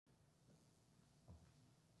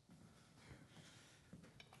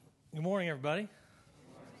Good morning, everybody.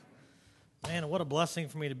 Man, what a blessing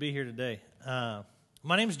for me to be here today.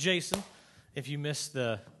 My name's Jason, if you missed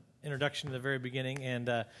the introduction at the very beginning,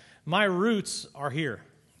 and my roots are here.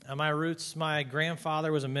 My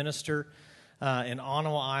grandfather was a minister in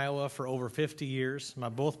Ottawa, Iowa for over 50 years.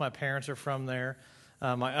 Both my parents are from there.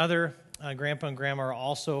 My other grandpa and grandma are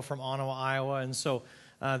also from Ottawa, Iowa, and so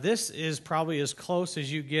this is probably as close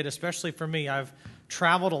as you get, especially for me. I've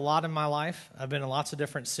traveled a lot in my life. I've been in lots of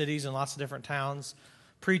different cities and lots of different towns,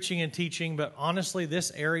 preaching and teaching, but honestly,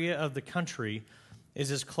 this area of the country is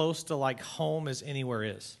as close to like home as anywhere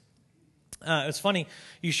is. It's funny,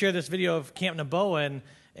 you share this video of Camp Naboa,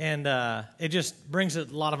 and it just brings a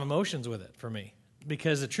lot of emotions with it for me,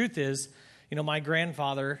 because the truth is, you know, my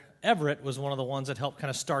grandfather, Everett, was one of the ones that helped kind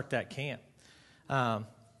of start that camp.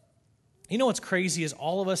 You know what's crazy is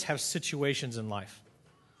all of us have situations in life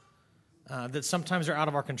that sometimes are out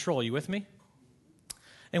of our control. You with me?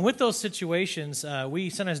 And with those situations, we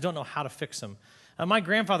sometimes don't know how to fix them. My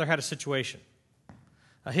grandfather had a situation.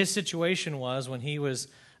 His situation was when he was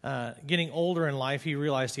getting older in life, he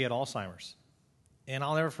realized he had Alzheimer's. And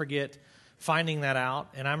I'll never forget finding that out.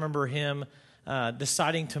 And I remember him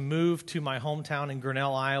deciding to move to my hometown in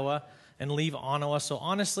Grinnell, Iowa, and leave Ottawa. So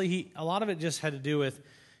honestly, a lot of it just had to do with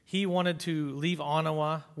he wanted to leave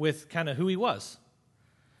Ottawa with kind of who he was.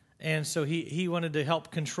 And so he wanted to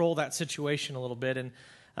help control that situation a little bit. And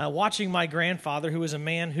watching my grandfather, who was a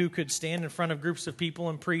man who could stand in front of groups of people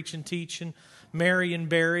and preach and teach and marry and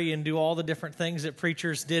bury and do all the different things that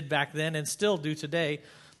preachers did back then and still do today,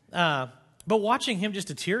 but watching him just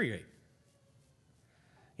deteriorate.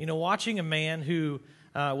 You know, watching a man who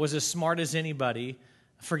was as smart as anybody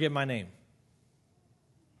forget my name.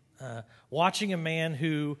 Watching a man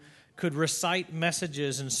who could recite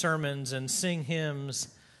messages and sermons and sing hymns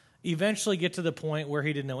eventually get to the point where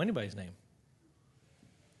he didn't know anybody's name.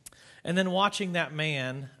 And then watching that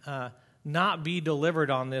man not be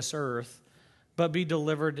delivered on this earth, but be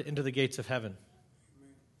delivered into the gates of heaven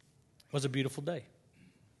was a beautiful day.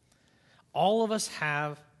 All of us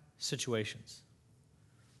have situations.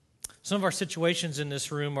 Some of our situations in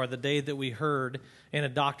this room are the day that we heard in a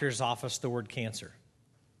doctor's office the word cancer.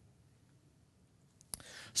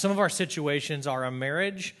 Some of our situations are a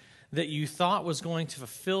marriage that you thought was going to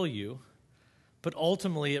fulfill you, but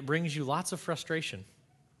ultimately it brings you lots of frustration.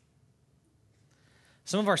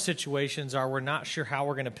 Some of our situations are we're not sure how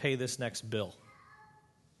we're going to pay this next bill.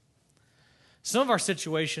 Some of our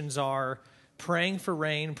situations are praying for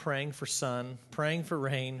rain, praying for sun, praying for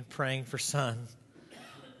rain, praying for sun,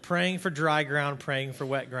 praying for dry ground, praying for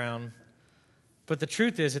wet ground. But the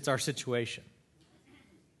truth is, it's our situation.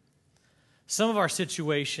 Some of our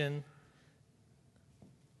situation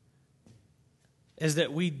is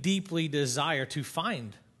that we deeply desire to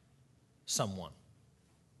find someone.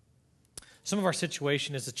 Some of our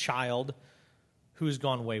situation is a child who has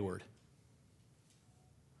gone wayward.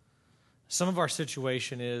 Some of our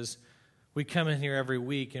situation is we come in here every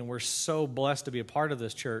week and we're so blessed to be a part of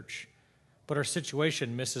this church, but our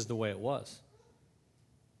situation misses the way it was.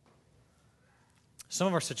 Some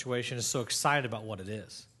of our situation is so excited about what it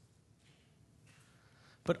is.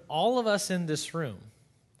 But all of us in this room,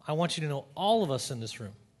 I want you to know all of us in this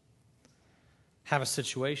room have a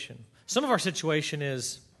situation. Some of our situation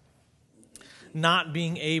is not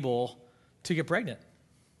being able to get pregnant.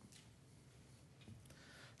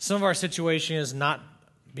 Some of our situation is not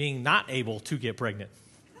able to get pregnant.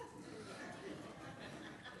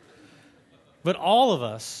 But all of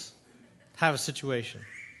us have a situation.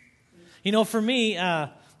 You know, for me,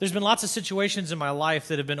 there's been lots of situations in my life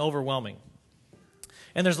that have been overwhelming.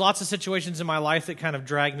 And there's lots of situations in my life that kind of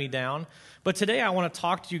drag me down. But today I want to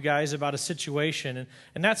talk to you guys about a situation.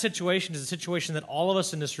 And that situation is a situation that all of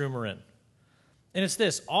us in this room are in. And it's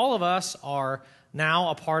this. All of us are now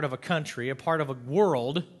a part of a country, a part of a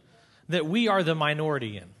world that we are the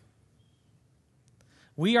minority in.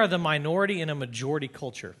 We are the minority in a majority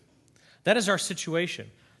culture. That is our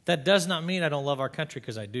situation. That does not mean I don't love our country,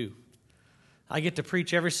 because I do. I get to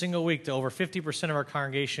preach every single week to over 50% of our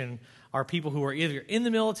congregation are people who are either in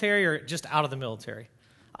the military or just out of the military.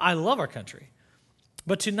 I love our country.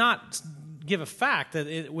 But to not give a fact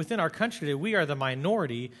that within our country that we are the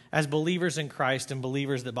minority as believers in Christ and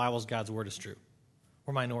believers that God's word is true.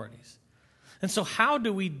 We're minorities. And so how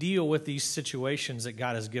do we deal with these situations that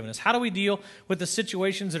God has given us? How do we deal with the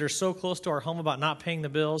situations that are so close to our home about not paying the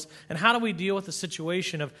bills? And how do we deal with the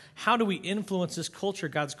situation of how do we influence this culture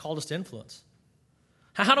God's called us to influence?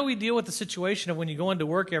 How do we deal with the situation of when you go into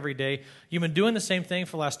work every day, you've been doing the same thing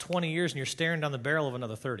for the last 20 years and you're staring down the barrel of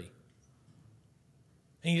another 30?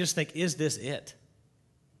 And you just think, is this it?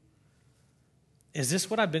 is this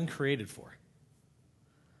what I've been created for?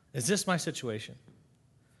 Is this my situation?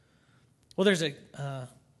 Well, there's a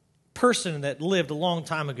person that lived a long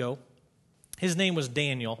time ago. His name was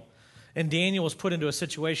Daniel, and Daniel was put into a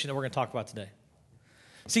situation that we're going to talk about today.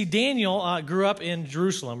 See, Daniel grew up in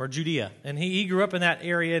Jerusalem or Judea, and he grew up in that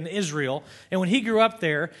area in Israel. And when he grew up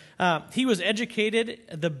there, he was educated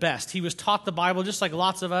the best. He was taught the Bible just like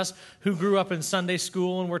lots of us who grew up in Sunday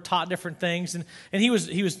school and were taught different things. And he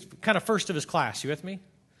was kind of first of his class. You with me?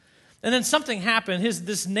 And then something happened.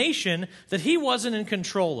 This nation that he wasn't in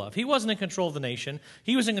control of. He wasn't in control of the nation.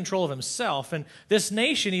 He was in control of himself. And this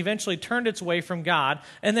nation eventually turned its way from God.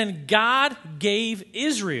 And then God gave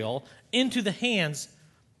Israel into the hands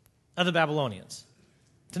of the Babylonians,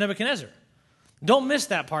 to Nebuchadnezzar. Don't miss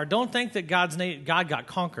that part. Don't think that God got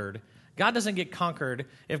conquered. God doesn't get conquered.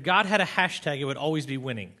 If God had a hashtag, it would always be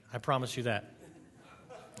winning. I promise you that.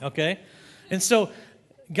 Okay? And so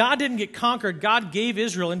God didn't get conquered. God gave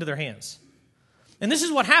Israel into their hands. And this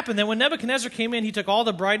is what happened. Then when Nebuchadnezzar came in, he took all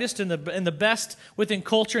the brightest and the best within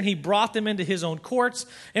culture, and he brought them into his own courts.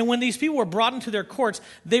 And when these people were brought into their courts,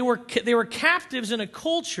 they were captives in a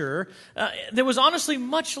culture that was honestly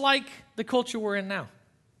much like the culture we're in now.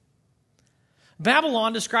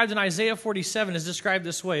 Babylon, described in Isaiah 47, is described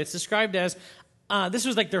this way. It's described as, this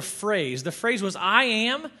was like their phrase. The phrase was, I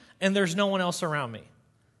am, and there's no one else around me.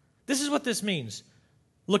 This is what this means.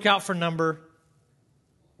 Look out for number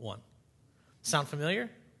 1. Sound familiar?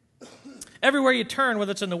 Everywhere you turn,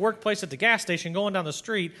 whether it's in the workplace, at the gas station, going down the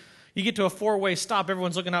street, you get to a 4-way stop,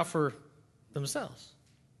 everyone's looking out for themselves.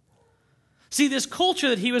 See, this culture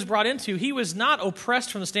that he was brought into, he was not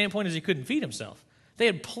oppressed from the standpoint as he couldn't feed himself. They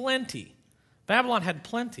had plenty. Babylon had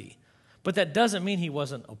plenty. But that doesn't mean he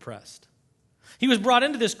wasn't oppressed. He was brought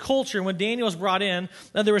into this culture, and when Daniel was brought in,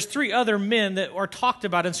 there was 3 other men that are talked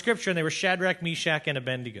about in Scripture, and they were Shadrach, Meshach, and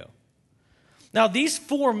Abednego. Now, these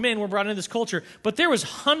 4 men were brought into this culture, but there was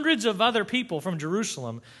hundreds of other people from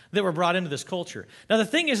Jerusalem that were brought into this culture. Now, the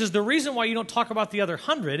thing is the reason why you don't talk about the other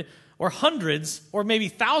 100 or hundreds or maybe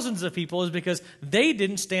thousands of people is because they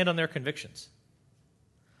didn't stand on their convictions.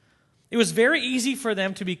 It was very easy for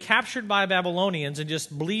them to be captured by Babylonians and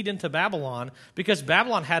just bleed into Babylon because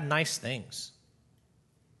Babylon had nice things.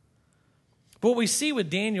 But what we see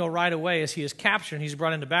with Daniel right away as he is captured and he's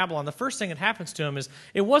brought into Babylon, the first thing that happens to him is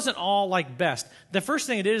it wasn't all like best. The first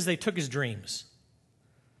thing it is they took his dreams.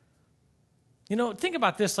 You know, think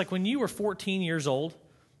about this. Like when you were 14 years old,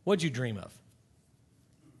 what'd you dream of?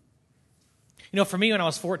 You know, for me, when I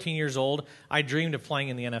was 14 years old, I dreamed of playing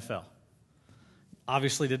in the NFL.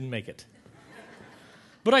 Obviously didn't make it.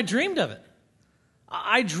 But I dreamed of it.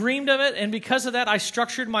 I dreamed of it, and because of that, I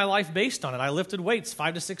structured my life based on it. I lifted weights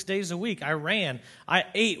 5 to 6 days a week. I ran. I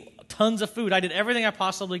ate tons of food. I did everything I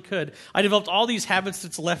possibly could. I developed all these habits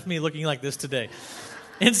that's left me looking like this today.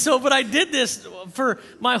 And so, but I did this for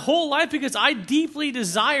my whole life because I deeply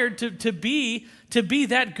desired to be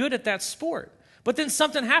that good at that sport. But then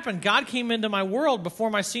something happened. God came into my world before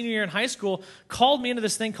my senior year in high school, called me into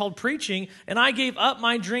this thing called preaching, and I gave up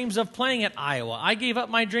my dreams of playing at Iowa. I gave up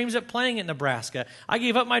my dreams of playing at Nebraska. I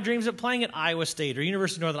gave up my dreams of playing at Iowa State or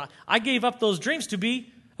University of Northern Iowa. I gave up those dreams to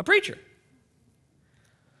be a preacher.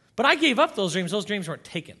 But I gave up those dreams. Those dreams weren't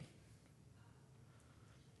taken.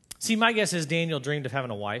 See, my guess is Daniel dreamed of having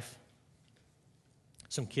a wife,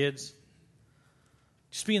 some kids,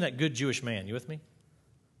 just being that good Jewish man. You with me?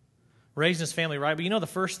 Raising his family right. But you know the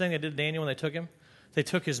first thing they did to Daniel when they took him? They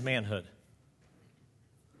took his manhood.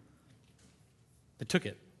 They took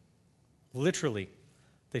it. Literally,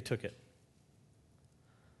 they took it.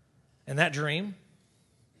 And that dream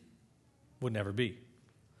would never be.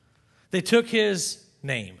 They took his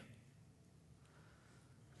name.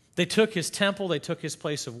 They took his temple. They took his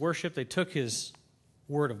place of worship. They took his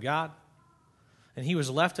word of God. And he was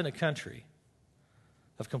left in a country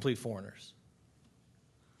of complete foreigners.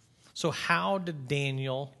 So how did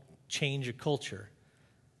Daniel change a culture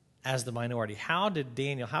as the minority? How did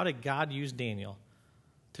God use Daniel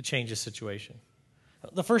to change his situation?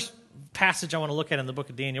 The first passage I want to look at in the book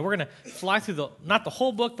of Daniel, we're going to fly through not the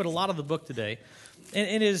whole book, but a lot of the book today. And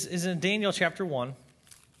it is in Daniel chapter 1.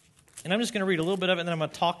 And I'm just going to read a little bit of it, and then I'm going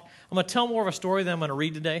to tell more of a story than I'm going to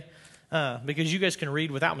read today, because you guys can read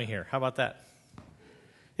without me here. How about that?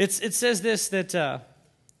 It says this, that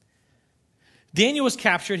Daniel was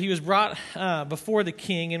captured. He was brought before the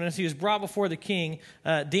king. And as he was brought before the king,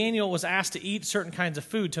 Daniel was asked to eat certain kinds of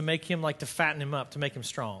food to make him, to fatten him up, to make him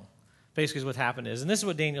strong. basically is what happened is. And this is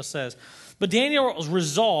what Daniel says. But Daniel was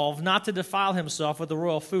resolved not to defile himself with the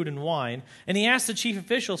royal food and wine, and he asked the chief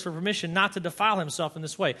officials for permission not to defile himself in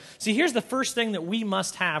this way. See, here's the first thing that we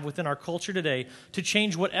must have within our culture today to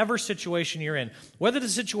change whatever situation you're in. Whether the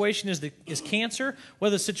situation is cancer,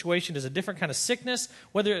 whether the situation is a different kind of sickness,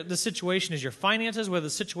 whether the situation is your finances, whether the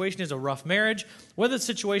situation is a rough marriage, whether the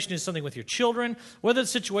situation is something with your children, whether the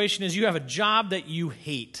situation is you have a job that you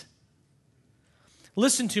hate.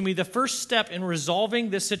 Listen to me, the first step in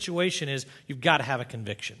resolving this situation is you've got to have a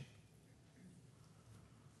conviction.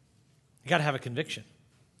 You've got to have a conviction.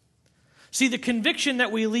 See, the conviction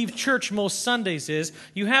that we leave church most Sundays is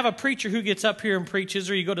you have a preacher who gets up here and preaches,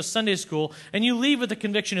 or you go to Sunday school, and you leave with the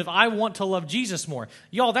conviction of, I want to love Jesus more.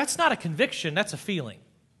 Y'all, that's not a conviction, that's a feeling.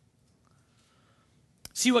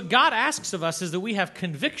 See, what God asks of us is that we have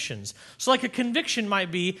convictions. So like a conviction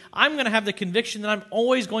might be, I'm going to have the conviction that I'm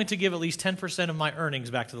always going to give at least 10% of my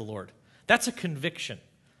earnings back to the Lord. That's a conviction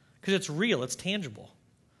because it's real, it's tangible.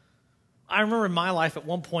 I remember in my life at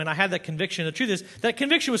one point I had that conviction. The truth is, that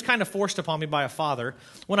conviction was kind of forced upon me by a father.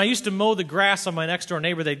 When I used to mow the grass on my next door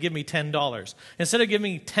neighbor, they'd give me $10. Instead of giving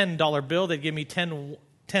me a $10 bill, they'd give me 10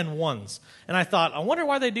 ones. And I thought, I wonder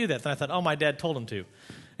why they do that. Then I thought, oh, my dad told him to.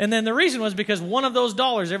 And then the reason was because one of those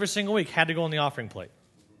dollars every single week had to go on the offering plate.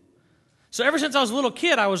 So ever since I was a little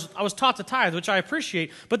kid, I was taught to tithe, which I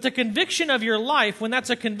appreciate. But the conviction of your life, when that's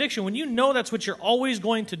a conviction, when you know that's what you're always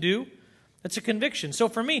going to do, that's a conviction. So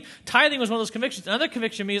for me, tithing was one of those convictions. Another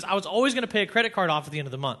conviction to me is I was always going to pay a credit card off at the end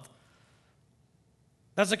of the month.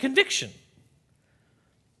 That's a conviction.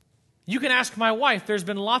 You can ask my wife. There's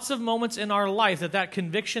been lots of moments in our life that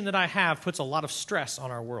conviction that I have puts a lot of stress on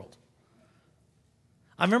our world.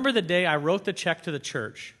 I remember the day I wrote the check to the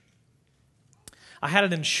church. I had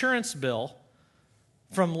an insurance bill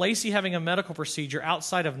from Lacey having a medical procedure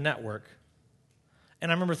outside of network.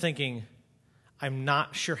 And I remember thinking, I'm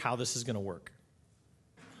not sure how this is going to work.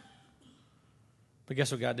 But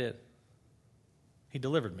guess what God did? He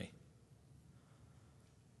delivered me.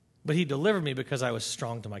 But he delivered me because I was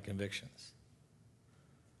strong to my convictions.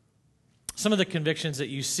 Some of the convictions that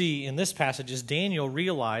you see in this passage is Daniel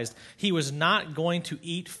realized he was not going to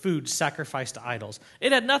eat food sacrificed to idols.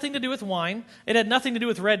 It had nothing to do with wine. It had nothing to do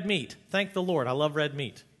with red meat. Thank the Lord. I love red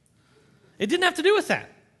meat. It didn't have to do with that.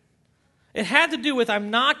 It had to do with, I'm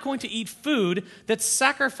not going to eat food that's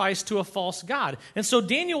sacrificed to a false god. And so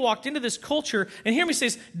Daniel walked into this culture, and hear me say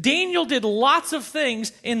this, Daniel did lots of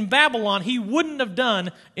things in Babylon he wouldn't have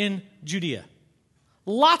done in Judea.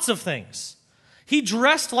 Lots of things. He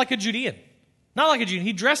dressed like a Judean. Not like a Judean.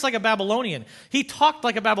 He dressed like a Babylonian. He talked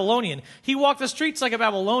like a Babylonian. He walked the streets like a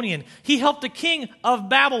Babylonian. He helped the king of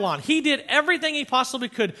Babylon. He did everything he possibly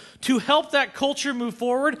could to help that culture move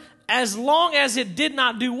forward, as long as it did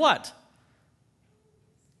not do what?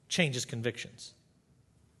 Change his convictions.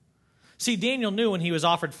 See, Daniel knew when he was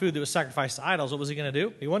offered food that was sacrificed to idols, what was he going to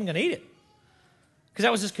do? He wasn't going to eat it. Because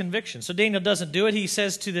that was his conviction. So Daniel doesn't do it. He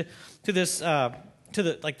says to the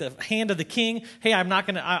hand of the king, hey, I'm not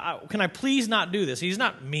going to, can I please not do this? He's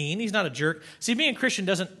not mean. He's not a jerk. See, being a Christian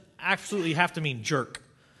doesn't absolutely have to mean jerk.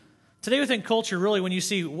 Today within culture, really, when you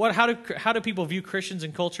see how do people view Christians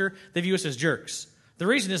in culture, they view us as jerks. The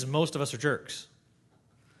reason is most of us are jerks.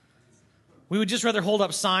 We would just rather hold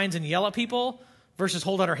up signs and yell at people versus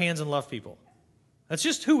hold out our hands and love people. That's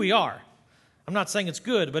just who we are. I'm not saying it's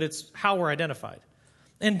good, but it's how we're identified.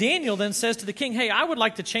 And Daniel then says to the king, hey, I would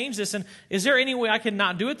like to change this, and is there any way I can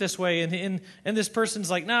not do it this way? And this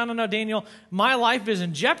person's like, no, Daniel, my life is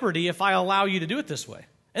in jeopardy if I allow you to do it this way.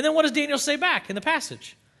 And then what does Daniel say back in the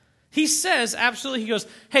passage? He says, absolutely, he goes,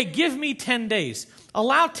 hey, give me 10 days.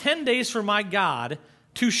 Allow 10 days for my God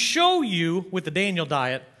to show you with the Daniel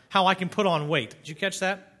diet how I can put on weight. Did you catch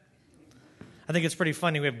that? I think it's pretty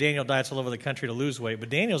funny. We have Daniel diets all over the country to lose weight, but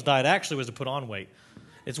Daniel's diet actually was to put on weight.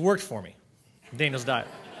 It's worked for me. Daniel's diet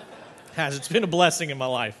has. It's been a blessing in my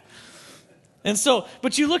life. And so,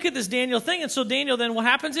 but you look at this Daniel thing, and so Daniel then what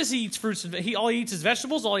happens is he eats fruits, all he eats is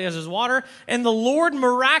vegetables, all he has is water, and the Lord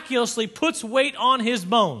miraculously puts weight on his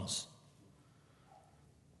bones.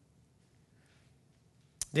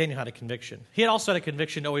 Daniel had a conviction. He had also had a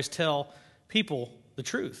conviction to always tell people the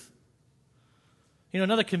truth. You know,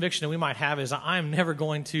 another conviction that we might have is I'm never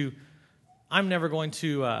going to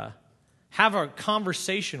have a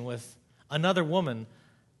conversation with another woman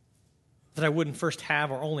that I wouldn't first have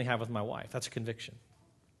or only have with my wife. That's a conviction.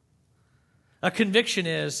 A conviction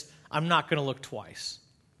is I'm not going to look twice.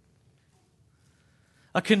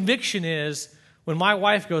 A conviction is when my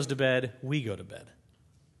wife goes to bed, we go to bed.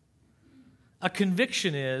 A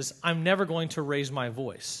conviction is I'm never going to raise my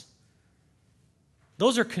voice.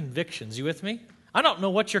 Those are convictions. You with me? I don't know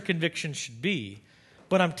what your convictions should be,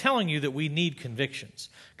 but I'm telling you that we need convictions.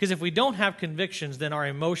 Because if we don't have convictions, then our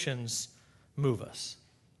emotions move us.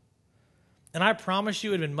 And I promise you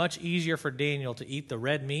it would have been much easier for Daniel to eat the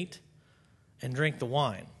red meat and drink the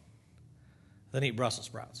wine than eat Brussels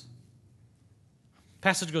sprouts.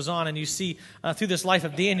 Passage goes on, and you see through this life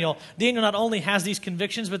of Daniel, Daniel not only has these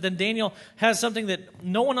convictions, but then Daniel has something that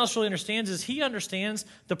no one else really understands, is he understands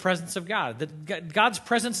the presence of God. That God's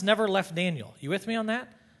presence never left Daniel. You with me on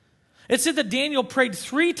that? It said that Daniel prayed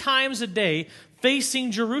 3 times a day facing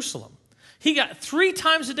Jerusalem. He got 3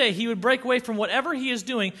 times a day, he would break away from whatever he is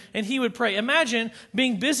doing, and he would pray. Imagine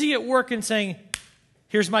being busy at work and saying,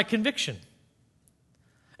 here's my conviction.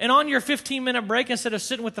 And on your 15-minute break, instead of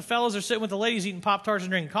sitting with the fellows or sitting with the ladies eating Pop-Tarts and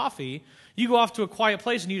drinking coffee, you go off to a quiet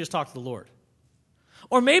place and you just talk to the Lord.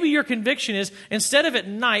 Or maybe your conviction is, instead of at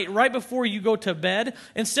night, right before you go to bed,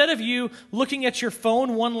 instead of you looking at your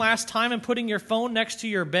phone one last time and putting your phone next to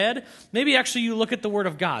your bed, maybe actually you look at the Word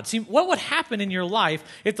of God. See, what would happen in your life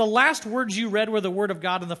if the last words you read were the Word of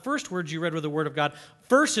God and the first words you read were the Word of God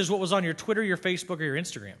versus what was on your Twitter, your Facebook, or your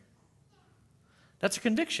Instagram? That's a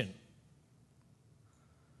conviction.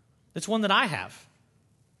 It's one that I have.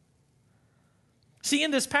 See,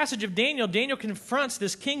 in this passage of Daniel, Daniel confronts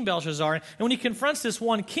this king Belshazzar, and when he confronts this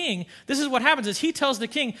one king, this is what happens, is he tells the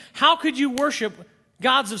king, how could you worship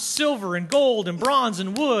gods of silver and gold and bronze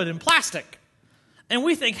and wood and plastic? And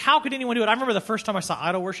we think, how could anyone do it? I remember the first time I saw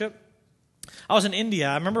idol worship. I was in India.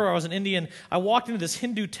 I remember I was in India, and I walked into this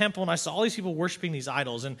Hindu temple, and I saw all these people worshiping these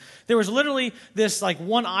idols. And there was literally this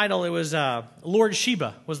one idol. It was Lord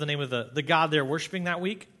Shiva was the name of the god they were worshiping that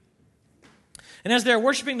week. And as they were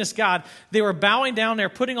worshiping this God, they were bowing down, they were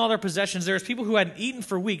putting all their possessions. There was people who hadn't eaten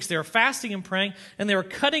for weeks. They were fasting and praying, and they were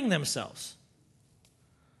cutting themselves.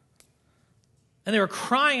 And they were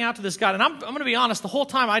crying out to this God. And I'm going to be honest, the whole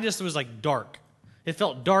time it was dark. It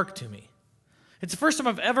felt dark to me. It's the first time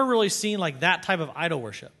I've ever really seen that type of idol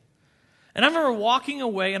worship. And I remember walking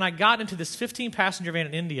away, and I got into this 15-passenger van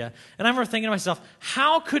in India, and I remember thinking to myself,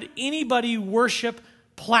 how could anybody worship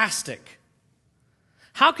plastic?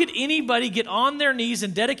 How could anybody get on their knees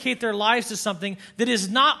and dedicate their lives to something that is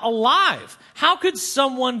not alive? How could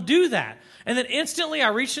someone do that? And then instantly I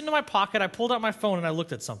reached into my pocket, I pulled out my phone, and I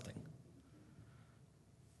looked at something.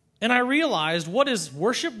 And I realized, what is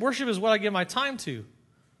worship? Worship is what I give my time to.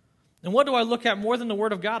 And what do I look at more than the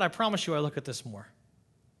Word of God? I promise you I look at this more.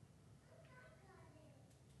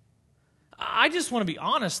 I just want to be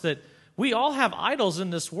honest that we all have idols in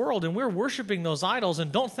this world, and we're worshiping those idols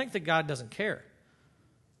and don't think that God doesn't care.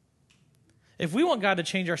 If we want God to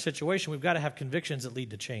change our situation, we've got to have convictions that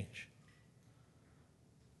lead to change.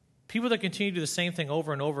 People that continue to do the same thing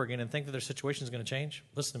over and over again and think that their situation is going to change,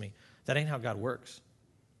 listen to me, that ain't how God works.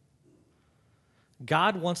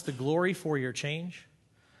 God wants the glory for your change.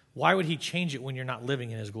 Why would he change it when you're not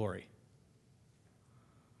living in his glory?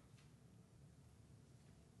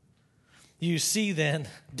 You see then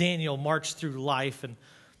Daniel march through life, and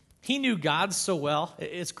he knew God so well.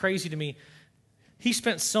 It's crazy to me. He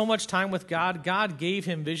spent so much time with God. God gave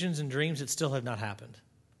him visions and dreams that still have not happened.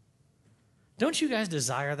 Don't you guys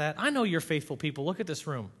desire that? I know you're faithful people. Look at this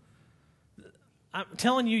room. I'm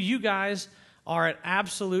telling you, you guys are an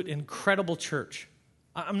absolute incredible church.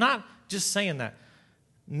 I'm not just saying that.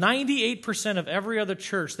 98% of every other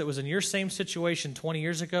church that was in your same situation 20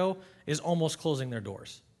 years ago is almost closing their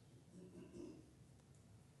doors.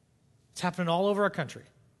 It's happening all over our country.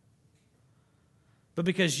 But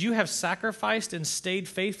because you have sacrificed and stayed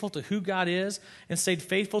faithful to who God is and stayed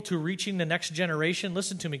faithful to reaching the next generation,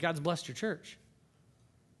 listen to me, God's blessed your church.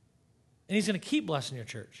 And he's going to keep blessing your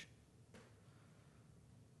church.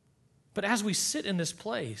 But as we sit in this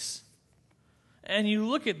place and you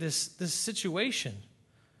look at this situation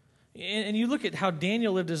and you look at how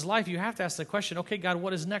Daniel lived his life, you have to ask the question, okay, God,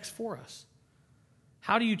 what is next for us?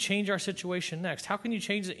 How do you change our situation next? How can you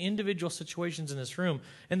change the individual situations in this room?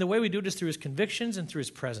 And the way we do it is through his convictions and through his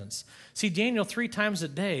presence. See, Daniel 3 times a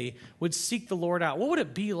day would seek the Lord out. What would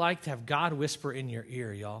it be like to have God whisper in your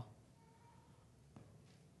ear, y'all?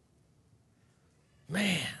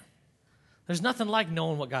 Man, there's nothing like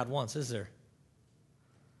knowing what God wants, is there?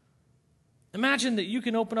 Imagine that you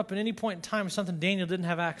can open up at any point in time something Daniel didn't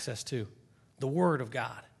have access to, the Word of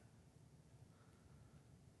God.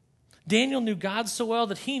 Daniel knew God so well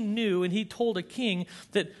that he knew and he told a king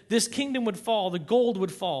that this kingdom would fall, the gold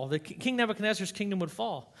would fall, that King Nebuchadnezzar's kingdom would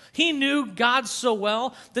fall. He knew God so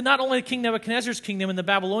well that not only King Nebuchadnezzar's kingdom and the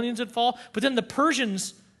Babylonians would fall, but then the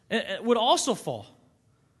Persians would also fall.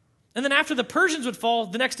 And then after the Persians would fall,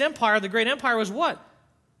 the next empire, the great empire, was what?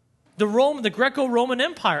 The Greco-Roman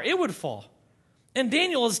Empire. It would fall. And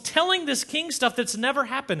Daniel is telling this king stuff that's never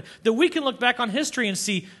happened, that we can look back on history and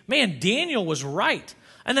see, man, Daniel was right.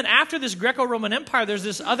 And then after this Greco-Roman Empire, there's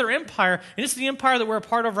this other empire, and it's the empire that we're a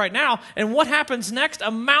part of right now. And what happens next?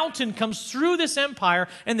 A mountain comes through this empire,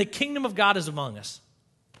 and the kingdom of God is among us.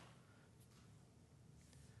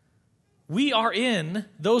 We are in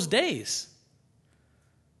those days.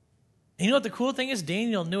 And you know what the cool thing is?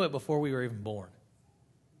 Daniel knew it before we were even born.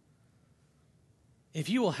 If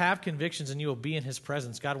you will have convictions and you will be in his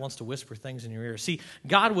presence, God wants to whisper things in your ear. See,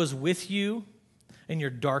 God was with you in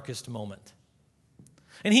your darkest moment.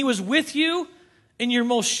 And he was with you in your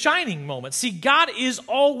most shining moment. See, God is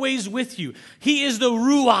always with you. He is the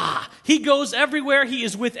Ruah. He goes everywhere. He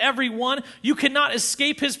is with everyone. You cannot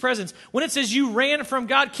escape his presence. When it says you ran from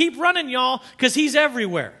God, keep running, y'all, because he's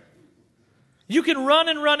everywhere. You can run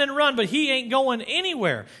and run and run, but he ain't going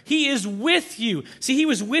anywhere. He is with you. See, he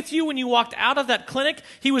was with you when you walked out of that clinic.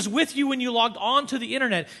 He was with you when you logged on to the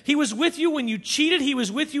internet. He was with you when you cheated. He was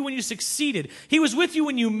with you when you succeeded. He was with you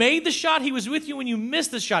when you made the shot. He was with you when you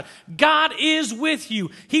missed the shot. God is with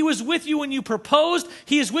you. He was with you when you proposed.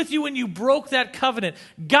 He is with you when you broke that covenant.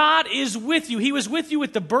 God is with you. He was with you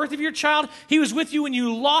at the birth of your child. He was with you when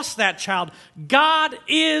you lost that child. God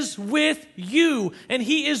is with you, and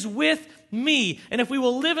he is with me. And if we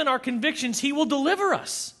will live in our convictions, he will deliver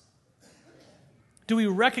us. Do we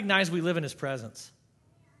recognize we live in his presence?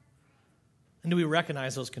 And do we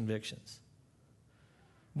recognize those convictions?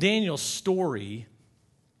 Daniel's story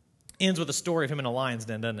ends with a story of him in a lion's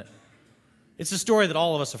den, doesn't it? It's a story that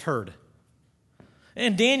all of us have heard.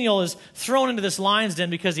 And Daniel is thrown into this lion's den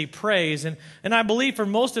because he prays. And I believe for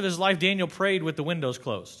most of his life, Daniel prayed with the windows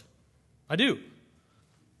closed. I do.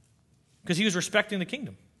 Because he was respecting the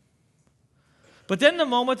kingdom. But then the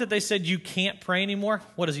moment that they said, you can't pray anymore,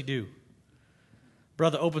 what does he do?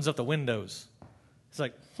 Brother opens up the windows. It's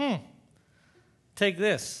like, take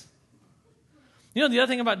this. You know, the other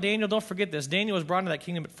thing about Daniel, don't forget this. Daniel was brought into that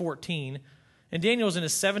kingdom at 14, and Daniel was in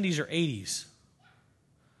his 70s or 80s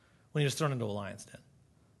when he was thrown into a lion's den.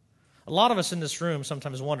 A lot of us in this room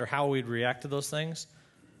sometimes wonder how we'd react to those things.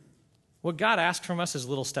 What God asks from us is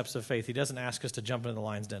little steps of faith. He doesn't ask us to jump into the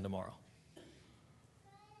lion's den tomorrow.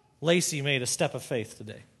 Lacey made a step of faith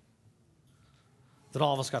today that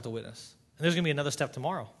all of us got to witness. And there's going to be another step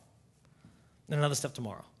tomorrow. And another step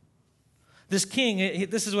tomorrow. This king,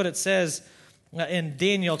 this is what it says in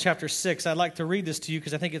Daniel chapter 6. I'd like to read this to you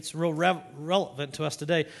because I think it's real relevant to us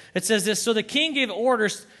today. It says this, so the king gave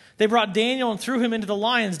orders. They brought Daniel and threw him into the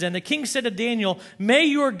lion's den. The king said to Daniel, may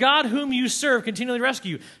your God whom you serve continually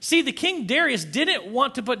rescue you. See, the king Darius didn't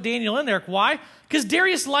want to put Daniel in there. Why? Because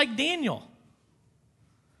Darius liked Daniel.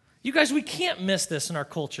 You guys, we can't miss this in our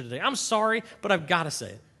culture today. I'm sorry, but I've got to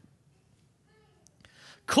say it.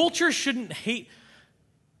 Culture shouldn't hate.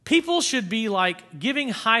 People should be like giving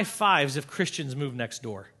high fives if Christians move next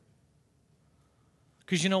door.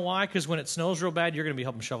 Because you know why? Because when it snows real bad, you're going to be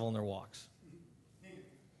helping shovel in their walks.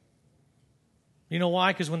 You know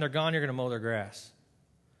why? Because when they're gone, you're going to mow their grass.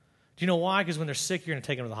 Do you know why? Because when they're sick, you're going to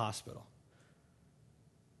take them to the hospital.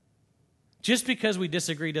 Just because we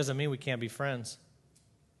disagree doesn't mean we can't be friends.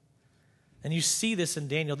 And you see this in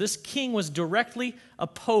Daniel. This king was directly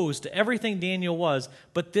opposed to everything Daniel was,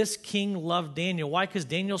 but this king loved Daniel. Why? Because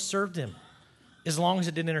Daniel served him, as long as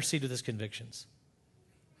it didn't intercede with his convictions.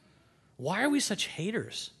 Why are we such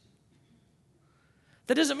haters?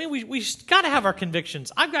 That doesn't mean we got to have our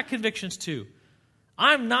convictions. I've got convictions too.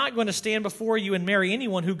 I'm not going to stand before you and marry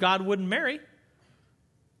anyone who God wouldn't marry.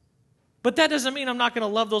 But that doesn't mean I'm not going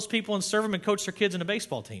to love those people and serve them and coach their kids in a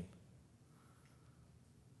baseball team.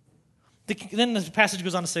 Then the passage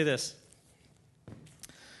goes on to say this.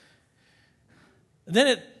 Then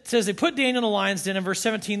it says they put Daniel in the lion's den. In verse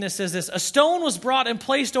 17, that says this. A stone was brought and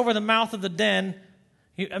placed over the mouth of the den.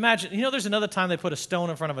 Imagine, there's another time they put a stone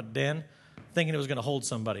in front of a den thinking it was going to hold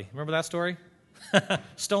somebody. Remember that story?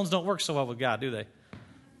 Stones don't work so well with God, do they?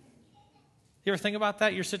 You ever think about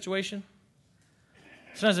that, your situation?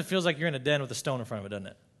 Sometimes it feels like you're in a den with a stone in front of it, doesn't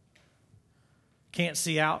it? Can't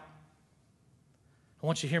see out. I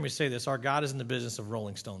want you to hear me say this. Our God is in the business of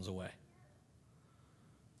rolling stones away.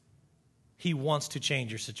 He wants to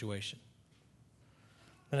change your situation.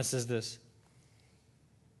 Then it says this.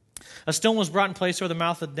 A stone was brought in place over the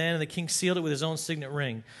mouth of the den, and the king sealed it with his own signet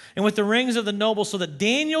ring, and with the rings of the nobles, so that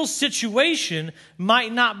Daniel's situation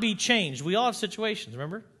might not be changed. We all have situations,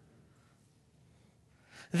 remember?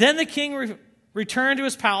 Then the king returned to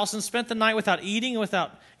his palace and spent the night without eating and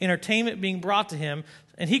without entertainment being brought to him,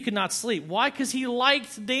 and he could not sleep. Why? Because he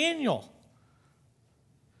liked Daniel.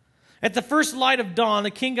 At the first light of dawn, the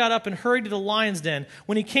king got up and hurried to the lion's den.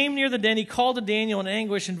 When he came near the den, he called to Daniel in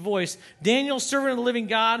anguish and voice, Daniel, servant of the living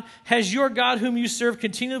God, has your God whom you serve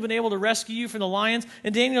continually been able to rescue you from the lions?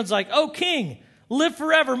 And Daniel's like, "O king, live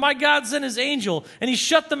forever. My God sent his angel, and he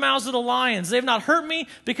shut the mouths of the lions. They have not hurt me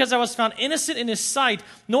because I was found innocent in his sight,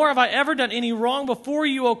 nor have I ever done any wrong before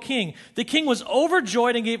you, O king." The king was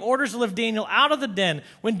overjoyed and gave orders to lift Daniel out of the den.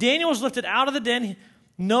 When Daniel was lifted out of the den,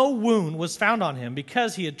 no wound was found on him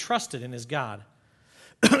because he had trusted in his God.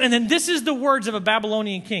 And then this is the words of a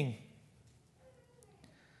Babylonian king.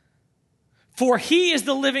 For he is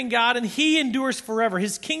the living God, and he endures forever.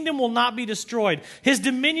 His kingdom will not be destroyed. His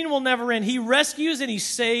dominion will never end. He rescues and he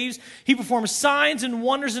saves. He performs signs and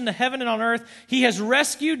wonders in the heaven and on earth. He has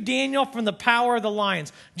rescued Daniel from the power of the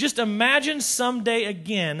lions. Just imagine someday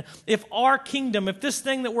again if our kingdom, if this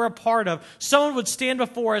thing that we're a part of, someone would stand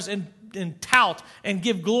before us and tout and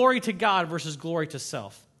give glory to God versus glory to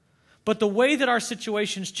self. But the way that our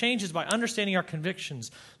situations change is by understanding our convictions,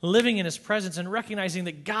 living in his presence, and recognizing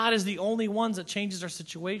that God is the only one that changes our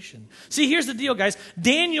situation. See, here's the deal, guys.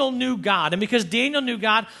 Daniel knew God, and because Daniel knew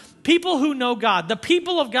God, people who know God, the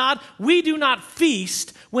people of God, we do not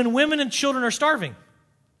feast when women and children are starving.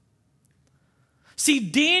 See,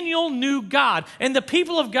 Daniel knew God, and the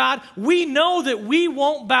people of God, we know that we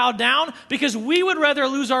won't bow down because we would rather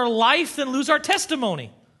lose our life than lose our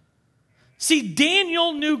testimony. See,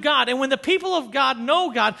 Daniel knew God, and when the people of God know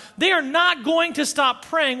God, they are not going to stop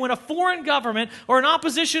praying when a foreign government or an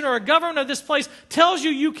opposition or a government of this place tells you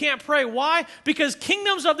you can't pray. Why? Because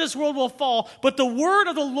kingdoms of this world will fall, but the word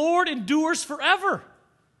of the Lord endures forever.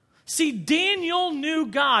 See, Daniel knew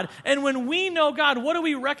God, and when we know God, what do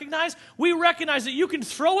we recognize? We recognize that you can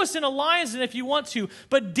throw us in a lion's den if you want to,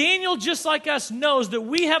 but Daniel, just like us, knows that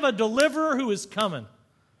we have a deliverer who is coming.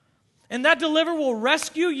 And that deliverer will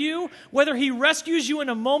rescue you, whether he rescues you in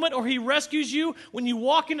a moment or he rescues you when you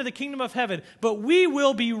walk into the kingdom of heaven. But we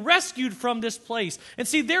will be rescued from this place. And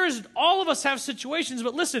see, all of us have situations,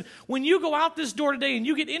 but listen, when you go out this door today and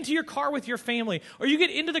you get into your car with your family, or you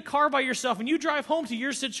get into the car by yourself and you drive home to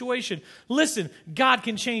your situation, listen, God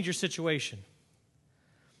can change your situation.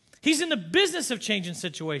 He's in the business of changing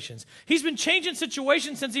situations. He's been changing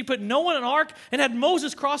situations since he put Noah in an ark and had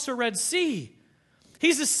Moses cross the Red Sea.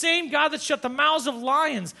 He's the same God that shut the mouths of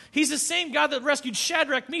lions. He's the same God that rescued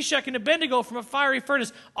Shadrach, Meshach, and Abednego from a fiery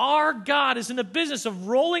furnace. Our God is in the business of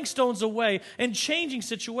rolling stones away and changing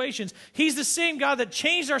situations. He's the same God that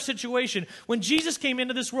changed our situation when Jesus came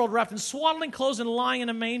into this world wrapped in swaddling clothes and lying in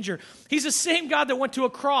a manger. He's the same God that went to a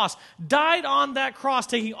cross, died on that cross,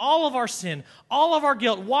 taking all of our sin, all of our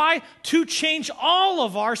guilt. Why? To change all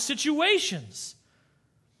of our situations.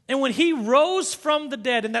 And when he rose from the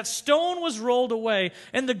dead and that stone was rolled away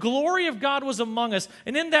and the glory of God was among us,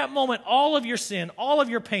 and in that moment, all of your sin, all of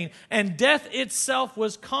your pain, and death itself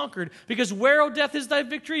was conquered. Because where, O death, is thy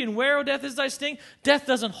victory, and where, O death, is thy sting? Death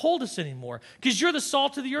doesn't hold us anymore because you're the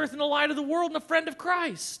salt of the earth and the light of the world and a friend of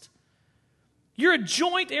Christ. You're a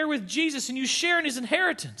joint heir with Jesus and you share in his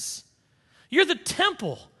inheritance. You're the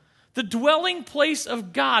temple, the dwelling place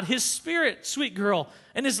of God, his spirit, sweet girl,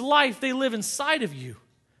 and his life, they live inside of you.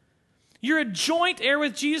 You're a joint heir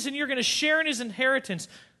with Jesus, and you're going to share in his inheritance.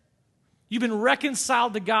 You've been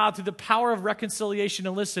reconciled to God through the power of reconciliation.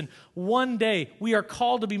 And listen, one day we are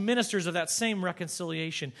called to be ministers of that same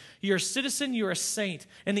reconciliation. You're a citizen, you're a saint.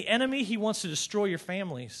 And the enemy, he wants to destroy your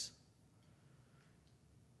families.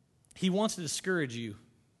 He wants to discourage you.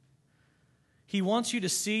 He wants you to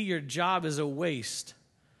see your job as a waste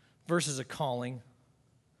versus a calling.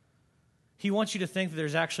 He wants you to think that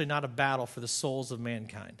there's actually not a battle for the souls of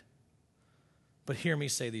mankind. But hear me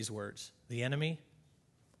say these words. The enemy,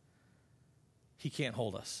 he can't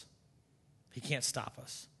hold us. He can't stop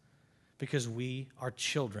us because we are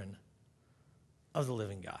children of the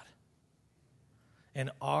living God. And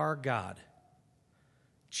our God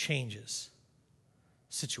changes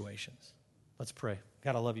situations. Let's pray.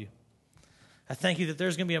 God, I love you. I thank you that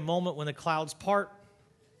there's going to be a moment when the clouds part.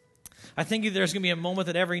 I thank you that there's going to be a moment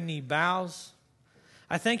that every knee bows.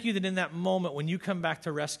 I thank you that in that moment when you come back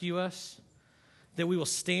to rescue us, that we will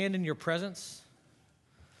stand in your presence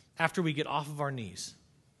after we get off of our knees.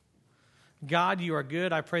 God, you are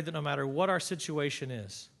good. I pray that no matter what our situation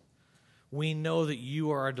is, we know that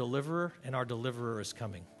you are our deliverer and our deliverer is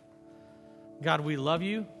coming. God, we love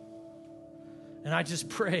you. And I just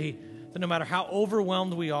pray that no matter how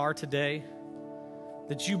overwhelmed we are today,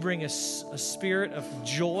 that you bring us a spirit of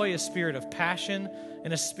joy, a spirit of passion,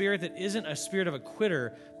 and a spirit that isn't a spirit of a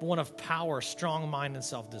quitter, but one of power, strong mind, and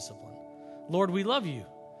self-discipline. Lord, we love you.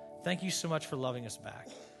 Thank you so much for loving us back.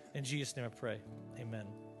 In Jesus' name I pray.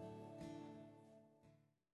 Amen.